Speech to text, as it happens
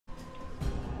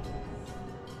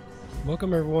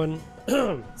Welcome everyone.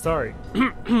 Sorry.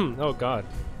 Oh god.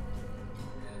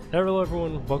 Hello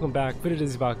everyone, welcome back.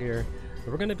 WarframeDaily here.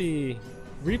 We're gonna be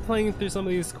replaying through some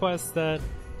of these quests that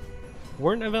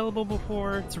weren't available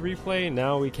before to replay.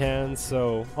 Now we can,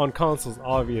 so on consoles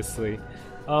obviously.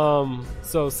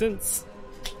 So since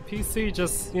PC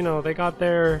just, you know, they got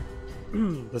their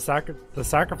the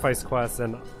sacrifice quest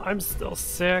and I'm still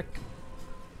sick.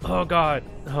 Oh god.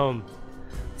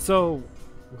 So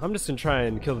I'm just gonna try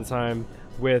and kill the time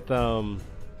with trying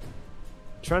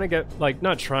to get, like,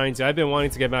 not trying to, I've been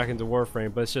wanting to get back into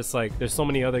Warframe, but it's just like there's so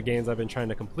many other games I've been trying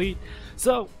to complete.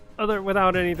 So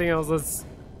without anything else, let's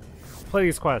play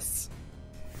these quests.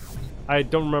 I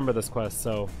don't remember this quest,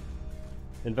 so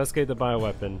investigate the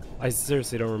bioweapon. I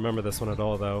seriously don't remember this one at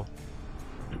all though.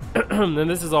 And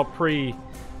this is all pre,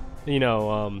 you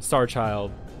know, Star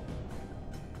Child.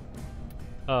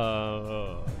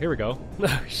 Here we go.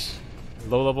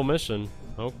 Low level mission.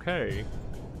 Okay.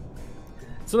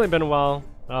 It's only been a while.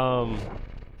 Gonna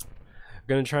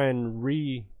try and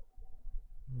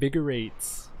reinvigorate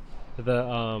the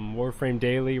Warframe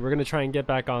Daily. We're gonna try and get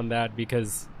back on that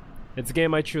because it's a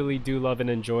game I truly do love and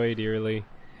enjoy dearly.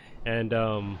 And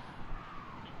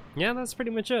yeah, that's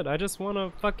pretty much it. I just wanna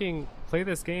fucking play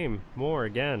this game more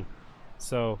again.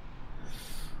 So,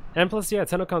 and plus, yeah,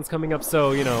 TennoCon's coming up, so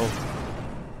you know,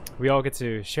 we all get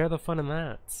to share the fun in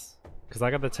that. Because I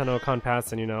got the TennoCon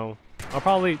pass, and you know, I'll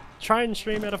probably try and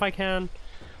stream it if I can.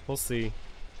 We'll see.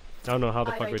 I don't know how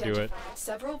the fuck we do it.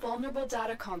 Several vulnerable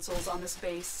data consoles on this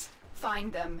base.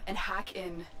 Find them and hack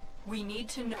in. We need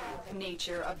to know the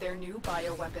nature of their new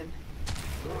bioweapon.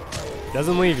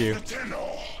 Doesn't leave you.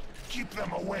 Keep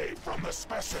them away from the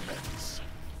specimens.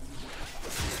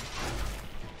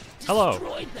 Hello.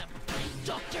 Destroy them.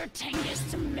 Dr.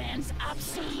 Tengus demands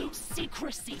absolute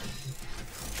secrecy.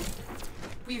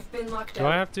 We've been locked out. Do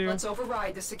I have to? Let's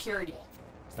override the security.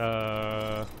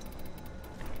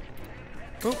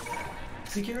 Oop.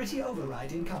 Security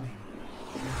override incoming.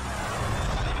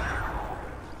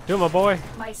 Do it, my boy.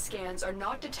 My scans are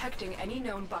not detecting any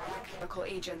known biochemical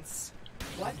agents.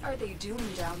 What are they doing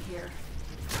down here?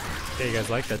 Yeah, you guys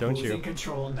like that, don't Who's you? in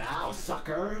control now,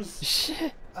 suckers?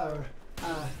 Shit.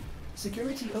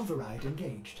 Security override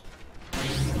engaged.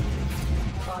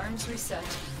 Arms reset.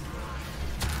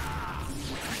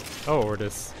 Oh,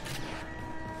 Ordis.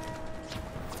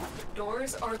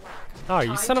 Doors are locked. Oh, you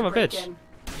Time son of to a break bitch. in.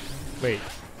 Wait.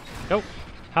 Nope.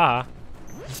 Ha.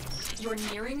 You're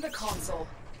nearing the console.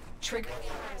 Trigger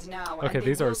is now. Okay, and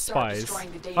these they are will start spies.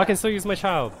 destroying the data. I can still use my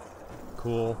child.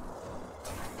 Cool.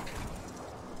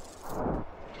 I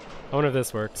wonder if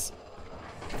this works.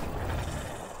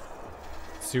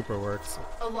 Super works.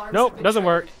 Alarms Nope, have been doesn't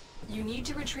work. triggered. You need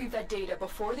to retrieve that data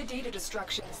before the data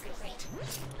destruction is complete.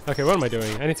 Okay, what am I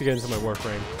doing? I need to get into my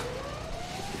Warframe.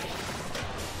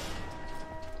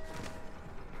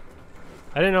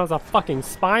 I didn't know it was a fucking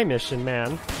spy mission,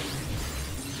 man.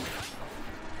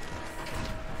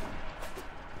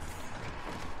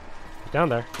 Down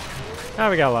there. Ah,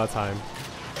 we got a lot of time.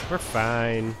 We're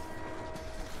fine.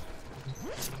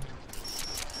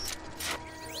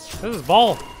 This is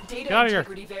ball. Data Get out of here.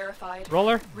 integrity verified.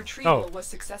 Roller. Retrieval Oh, was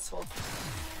successful.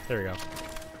 there we go.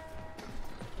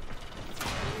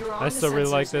 You're on I the still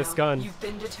really like sensors this now. gun. You've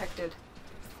been detected.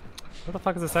 What the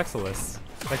fuck is this Exilus?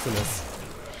 Eximus.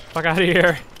 Fuck out of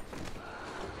here.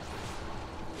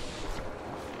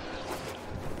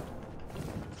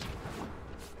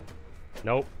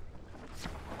 Nope.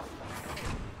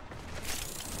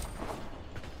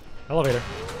 Elevator.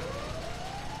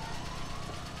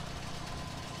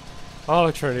 Oh,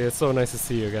 Trinity, it's so nice to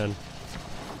see you again.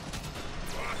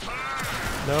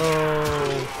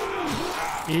 No.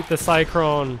 Eat the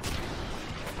Cyclone.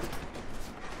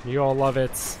 You all love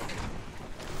it.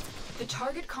 The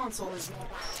target console is.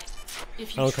 If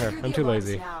I you don't care. trigger I'm the too alarms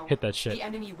lazy. now, Hit that shit. The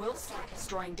enemy will start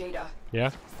destroying data.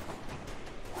 Yeah?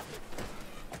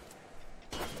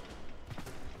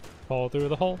 Fall through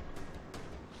the hole.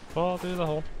 Fall through the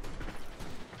hole.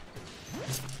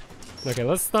 Okay,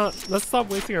 let's stop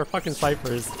wasting our fucking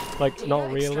ciphers. Like, Data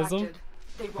not realism. extracted.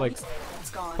 They won't Like, stay. It's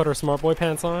gone. put our smart boy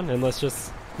pants on and let's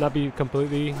just not be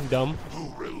completely dumb.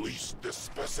 Who released the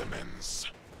specimens?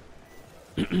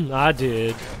 I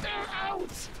did. They're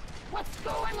out! What's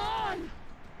going on?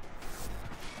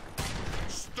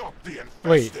 Stop the infested.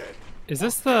 Wait, is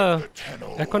this the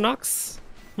Tenno. Equinox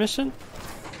mission?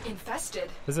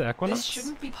 Infested. Is it Equinox? This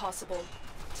shouldn't be possible.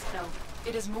 No,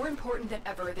 it is more important than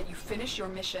ever that you finish your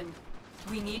mission.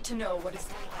 We need to know what is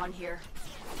going on here.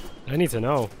 I need to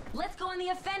know. Let's go on the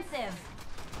offensive.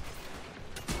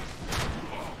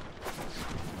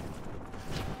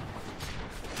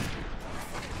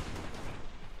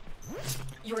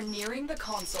 You're nearing the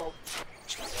console.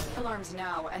 Alarms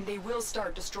now, and they will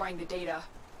start destroying the data.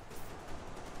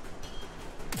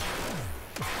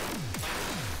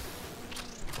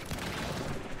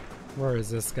 Where is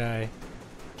this guy?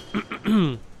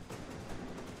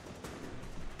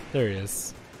 There he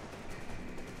is.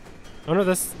 I wonder if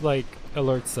this, like,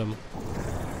 alerts him.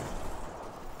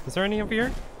 Is there any over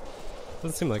here?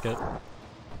 Doesn't seem like it.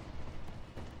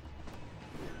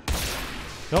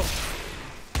 Nope.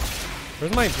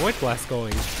 Where's my void blast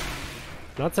going?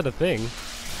 Not to the thing.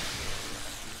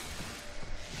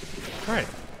 Alright.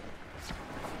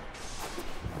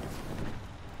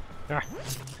 Ah.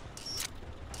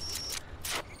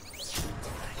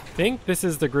 I think this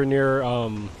is the Grenier,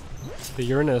 the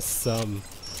Uranus,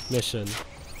 mission.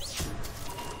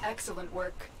 Excellent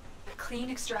work.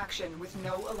 Clean extraction with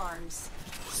no alarms.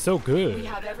 So good. We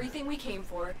have everything we came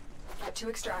for. Get to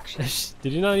extraction.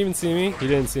 Did you not even see me? You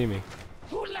didn't see me.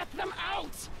 Who let them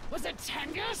out? Was it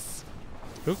Tengus?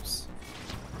 Oops.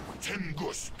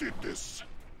 Tengus did this.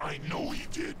 I know he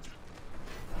did.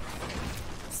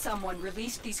 Someone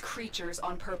released these creatures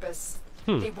on purpose.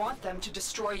 They want them to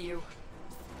destroy you.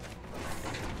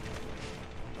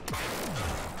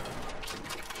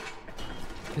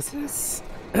 Is this?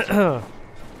 I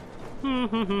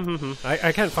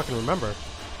can't fucking remember.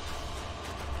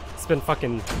 It's been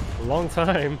fucking a long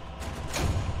time.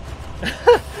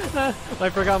 I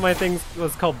forgot my thing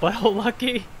was called Butthole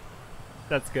Lucky.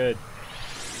 That's good.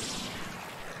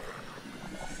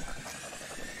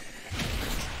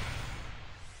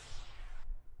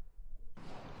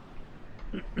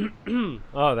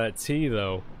 Oh, that tea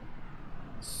though.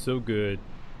 So good.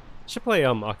 Should play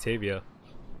Octavia.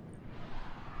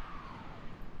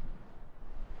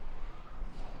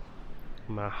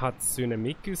 My Hatsune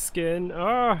Miku skin.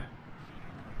 Ah.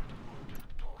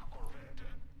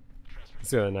 Let's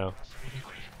do it now.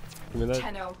 Give me that.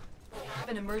 Tenno, we have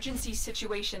an emergency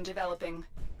situation developing.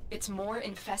 It's more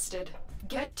infested.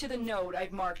 Get to the node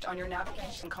I've marked on your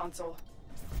navigation console.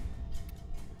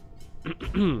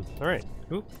 Alright.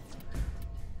 Oop.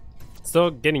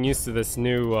 Still getting used to this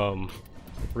new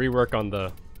rework on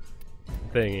the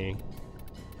thingy.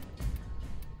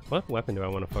 What weapon do I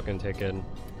want to fucking take in?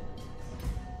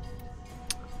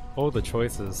 Oh, the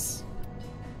choices.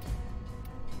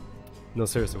 No,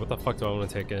 seriously, what the fuck do I want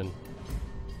to take in?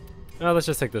 Oh, let's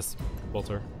just take this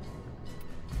bolter.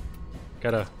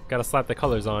 Gotta slap the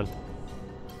colors on.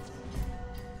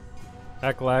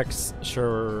 Aclax,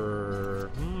 sure.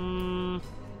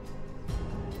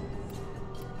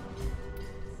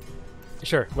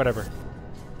 Sure, whatever.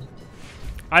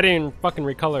 I didn't fucking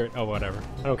recolor it. Oh, whatever.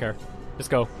 I don't care. Just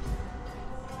go.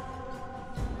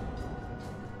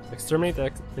 Exterminate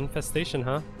the infestation,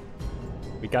 huh?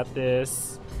 We got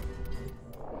this.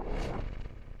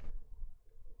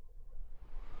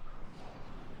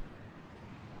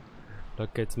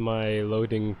 Look, it's my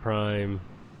loading prime.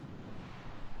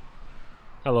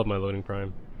 I love my loading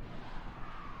prime.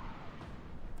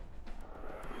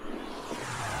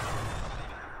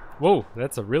 Whoa,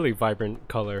 that's a really vibrant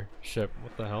color ship.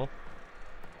 What the hell?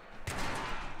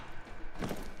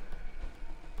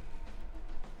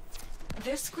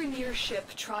 This Grenier ship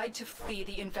tried to flee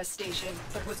the infestation,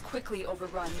 but was quickly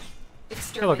overrun.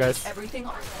 Hello, guys. Exterminate everything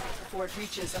on before it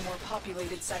reaches a more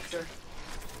populated sector.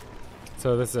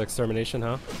 So this is extermination,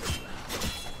 huh?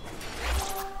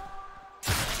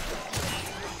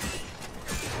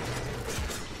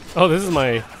 Oh, this is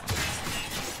my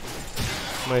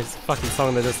fucking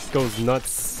song that just goes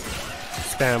nuts.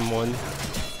 Spam one.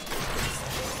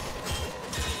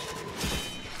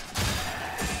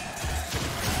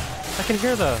 I can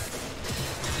hear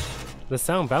the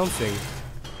sound bouncing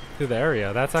through the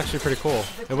area. That's actually pretty cool.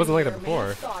 It wasn't like that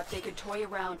before. Thought they could toy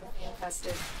around with the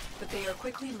infested, but they are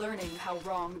quickly learning how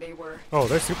wrong they were. Oh,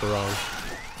 they're super wrong.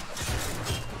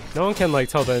 No one can like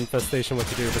tell the infestation what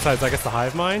to do. Besides, I guess the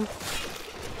hive mind.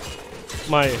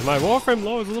 My Warframe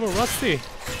low is a little rusty.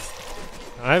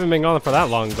 I haven't been gone for that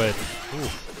long, but ooh,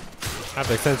 I have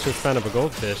the attention span of a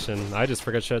goldfish, and I just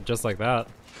forget shit just like that.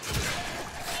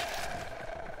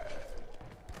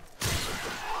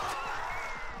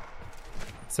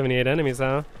 "78 enemies,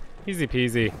 huh? Easy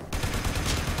peasy."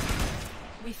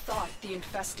 We thought the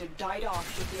infested died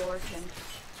off with the Orkin.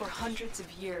 For hundreds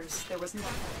of years, there was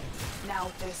nothing.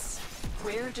 Now this.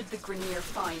 Where did the Grenier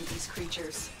find these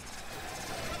creatures?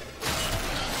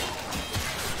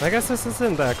 I guess this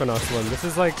isn't the Equinox one. This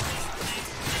is like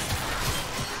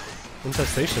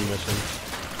infestation mission.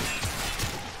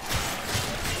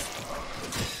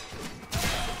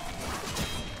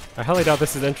 I highly doubt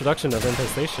this is the introduction of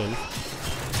infestation.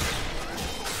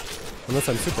 Unless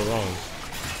I'm super wrong.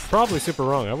 probably super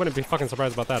wrong. I wouldn't be fucking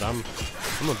surprised about that. I'm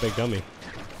a big dummy.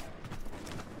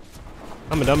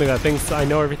 I'm a dummy that thinks I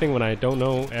know everything when I don't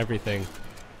know everything.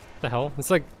 What the hell?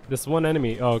 It's like this one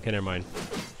enemy. Oh, okay, never mind.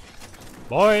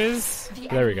 Boys!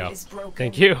 There we go.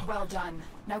 Thank you. Well done.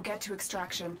 Now get to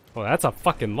extraction. Oh, that's a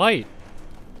fucking light.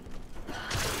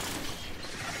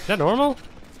 Is that normal?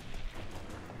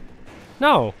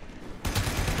 No.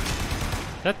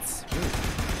 That's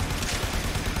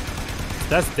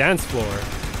dance floor.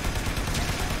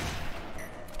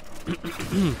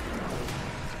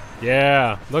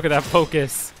 Yeah, look at that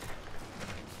focus.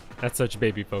 That's such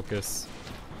baby focus.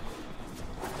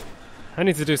 I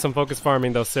need to do some focus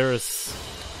farming though, Cirrus.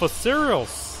 For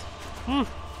cereals.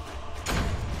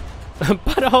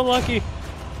 But how lucky.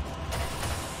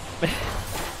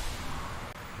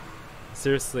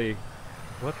 Seriously,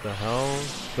 what the hell?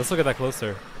 Let's look at that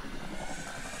closer.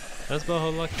 That's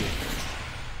Boho Lucky.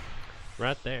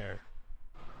 Right there.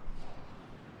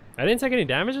 I didn't take any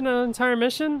damage in the entire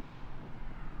mission?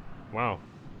 Wow.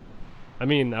 I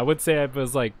mean, I would say I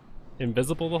was like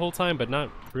invisible the whole time, but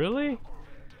not really?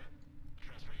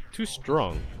 Too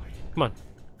strong. Come on.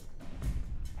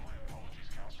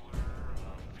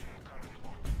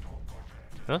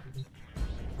 Huh?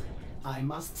 I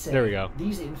must say, there we go.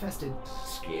 These infested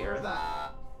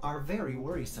are very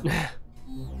worrisome.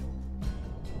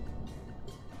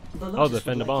 Oh,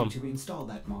 defend the bomb. To install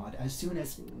that mod as soon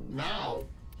as now.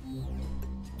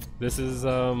 This is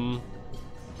a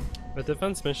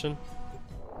defense mission.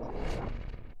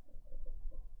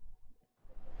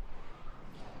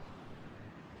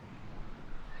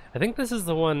 I think this is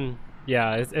the one.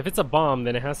 Yeah, if it's a bomb,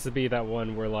 then it has to be that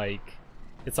one where like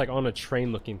it's like on a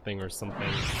train looking thing or something.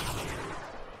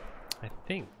 I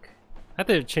think. I have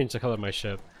to change the color of my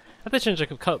ship. I have to change a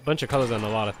bunch of colors on a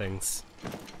lot of things.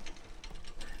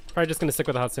 Probably just gonna stick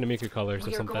with the Hatsune Miku colors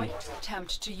or something. We are going to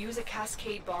attempt to use a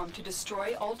cascade bomb to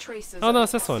destroy all traces. Oh no,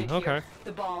 it's this one. Okay.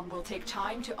 The bomb will take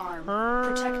time to arm.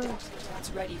 Protect it.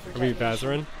 It's ready for detonation. Are we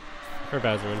Bazarin? Or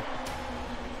Bazarin?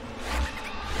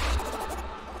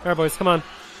 Alright boys, come on.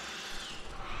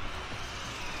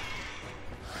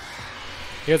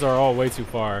 You guys are all way too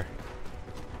far.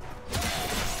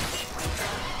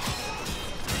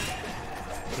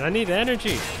 And I need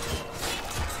energy.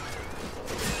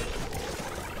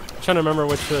 I'm trying to remember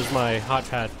which is my hot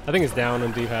pad. I think it's down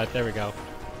on D-pad. There we go.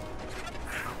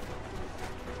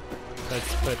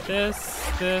 Let's put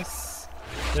this,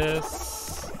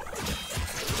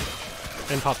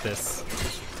 and pop this.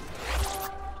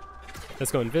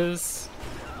 Let's go invis.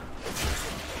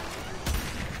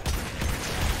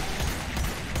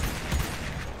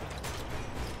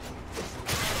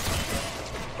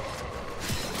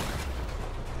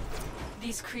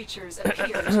 These creatures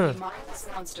appear to be mindless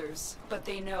monsters, but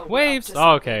they know waves.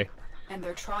 Oh, okay. And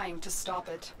they're trying to stop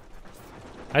it.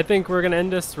 I think we're gonna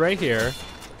end this right here.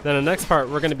 Then the next part,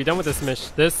 we're gonna be done with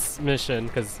this mission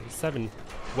because 7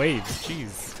 waves.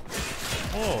 Jeez.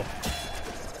 Oh.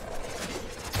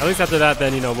 At least after that,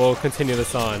 then, you know, we'll continue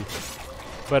this on.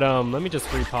 But, let me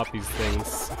just re-pop these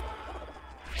things.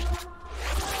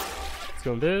 Let's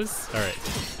go in biz. Alright.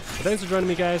 Well, thanks for joining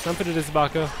me, guys. I'm Fitted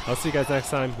Isabaka. I'll see you guys next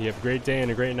time. You have a great day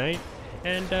and a great night.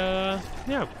 And,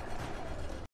 yeah.